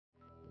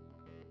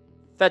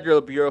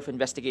Federal Bureau of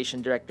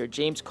Investigation Director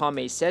James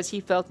Comey says he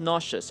felt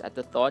nauseous at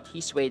the thought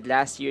he swayed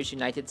last year's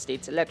United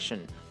States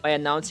election by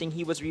announcing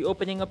he was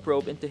reopening a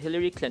probe into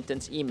Hillary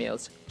Clinton's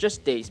emails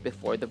just days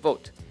before the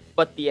vote.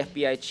 But the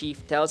FBI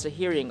chief tells a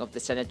hearing of the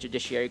Senate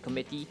Judiciary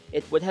Committee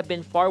it would have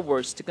been far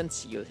worse to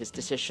conceal his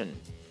decision.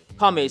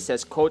 Comey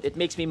says, quote, "It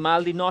makes me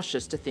mildly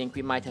nauseous to think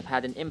we might have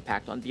had an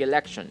impact on the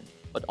election,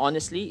 but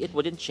honestly, it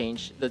wouldn't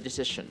change the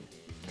decision."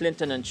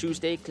 Clinton on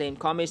Tuesday claimed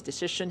Comey's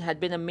decision had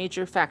been a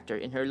major factor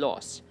in her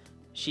loss.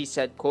 She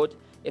said, quote,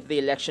 "If the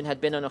election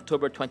had been on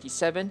October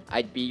 27,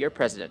 I'd be your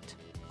president."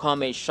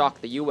 Comey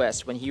shocked the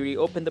US when he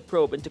reopened the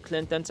probe into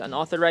Clinton's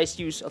unauthorized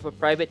use of a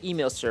private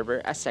email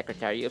server as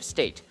Secretary of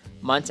State,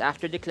 months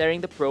after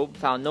declaring the probe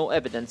found no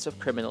evidence of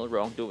criminal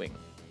wrongdoing.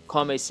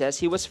 Comey says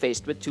he was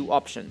faced with two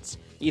options: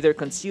 either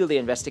conceal the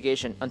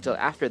investigation until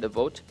after the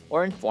vote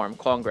or inform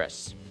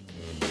Congress.